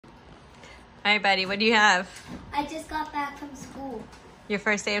All right, buddy, what do you have? I just got back from school. Your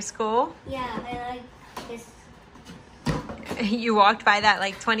first day of school? Yeah, I like this. You walked by that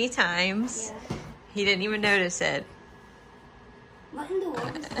like 20 times. Yeah. He didn't even notice it. What in the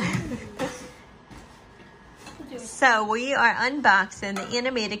world is that? So we are unboxing the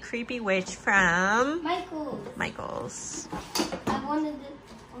animated Creepy Witch from Michael's. Michael's. I wanted it.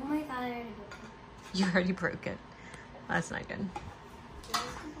 Oh my god, I already broke it. You already broke it. That's not good.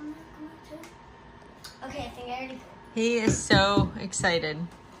 Okay, I think I already broke it. He is so excited.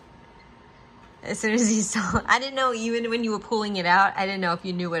 As soon as he saw, I didn't know, even when you were pulling it out, I didn't know if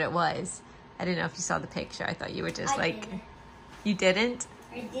you knew what it was. I didn't know if you saw the picture. I thought you were just like, did. You didn't?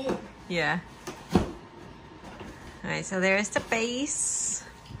 I did. Yeah. All right, so there's the face.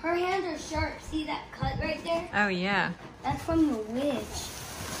 Her hands are sharp. See that cut right there? Oh, yeah. That's from the witch.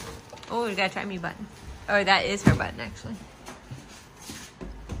 Oh, we got a try me button. Oh, that is her button, actually.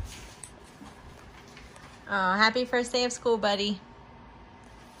 Oh, happy first day of school, buddy.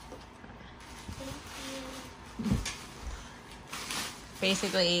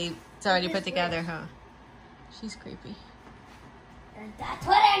 Basically, it's already put together, huh? She's creepy. That's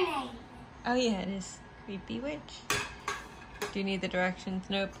what I named. Oh, yeah, it is. Creepy Witch. Do you need the directions?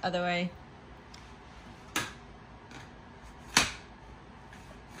 Nope, other way.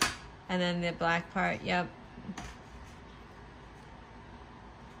 And then the black part, yep.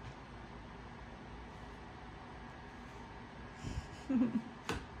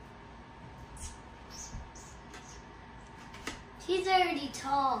 She's already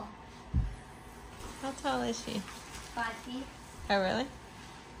tall. How tall is she? 5 feet. Oh, really?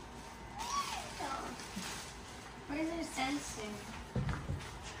 Where's her sensor?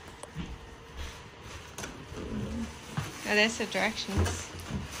 Oh, there's the directions.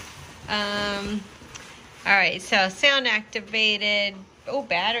 All right, so sound activated. Oh,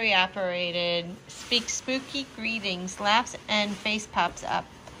 battery operated. Speak spooky greetings. Laughs and face pops up.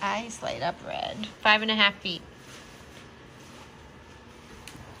 Eyes light up red. 5.5 feet.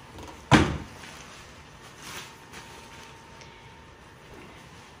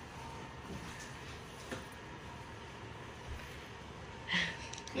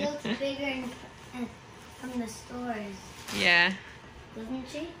 She looks bigger from the stores. Yeah. Doesn't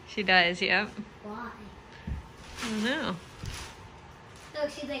she? She does, yep. Why? I don't know. Look,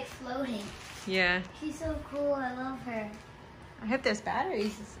 she's like floating. Yeah. She's so cool. I love her. I hope there's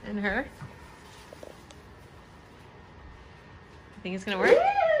batteries in her. I think it's gonna work.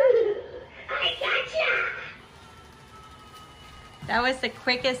 I gotcha! That was the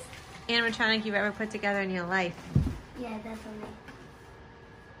quickest animatronic you've ever put together in your life. Yeah, definitely.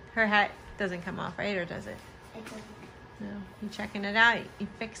 Her hat doesn't come off, right? Or does it? It doesn't. No. You checking it out? You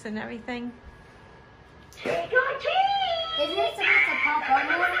fixing everything? Isn't it supposed to pop up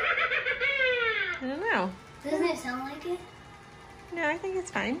more? I don't know. Doesn't it sound like it? No, I think it's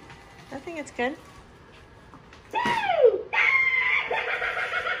fine. I think it's good.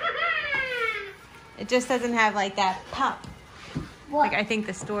 It just doesn't have like that pop. What? Like I think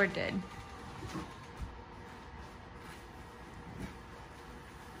the store did.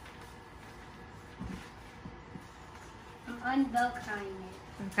 I'm unvelcroing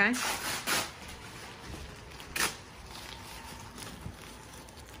it. Okay.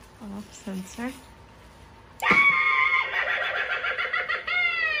 Off sensor.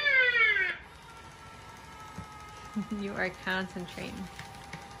 You are concentrating.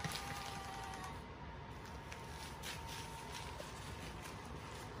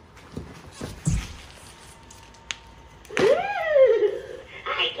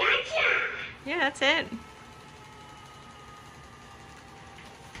 I gotcha! Yeah, that's it.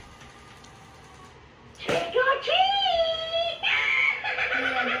 Trick or treat!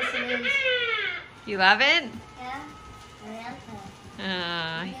 Yeah, this it is. You love it? Yeah, I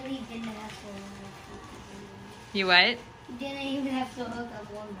love it. Really didn't have to. You what? You didn't even have to hook up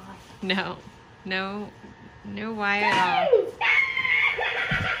one wire. No wire at all.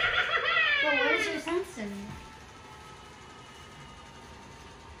 Well, where's your sensor?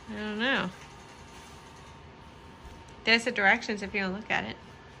 I don't know. There's the directions if you want to look at it.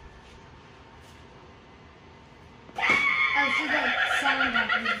 Oh, she's like sound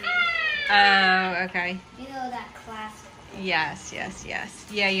activated. Oh, okay. You know that classic. Yes.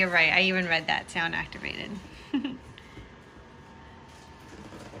 Yeah, you're right. I even read that. Sound activated. Boo!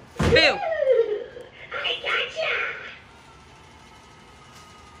 I gotcha!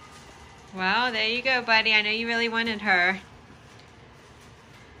 Well, there you go, buddy. I know you really wanted her.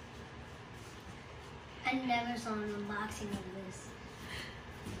 I never saw an unboxing of this.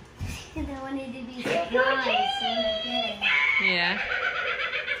 And I wanted to be surprised, so I did. Yeah.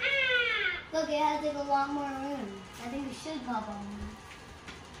 Look, it has like a lot more room. I think we should pop on one.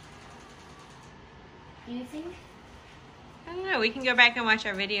 Do you think? I don't know. We can go back and watch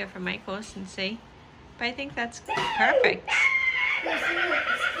our video from Michael's and see. But I think that's perfect. Yeah, see, look,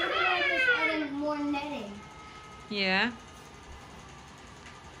 it's still just adding more netting. Yeah.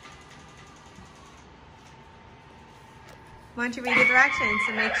 Why don't you read the directions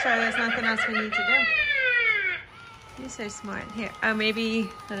and make sure there's nothing else we need to do? You're so smart. Here. Oh, maybe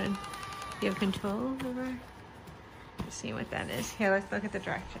hold on. You have control over? Let's see what that is. Here, let's look at the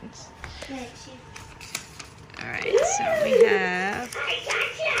directions. Alright, so we have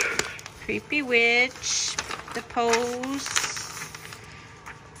Creepy Witch, the pose.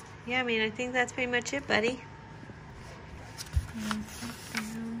 Yeah, I mean, I think that's pretty much it, buddy.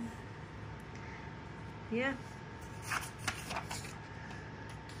 Yeah.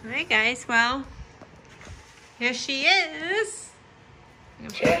 Alright, guys, well, here she is.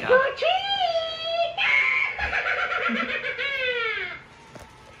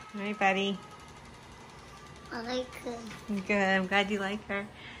 Alright, buddy. I like her. Good. I'm glad you like her.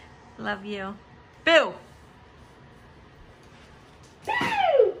 Love you. Boo!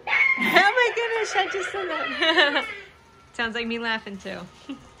 Oh my goodness, I just said that. Sounds like me laughing too.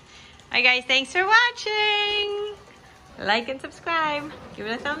 Alright guys, thanks for watching. Like and subscribe. Give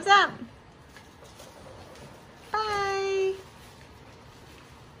it a thumbs up. Bye.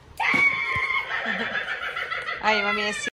 Alright, you want me to see?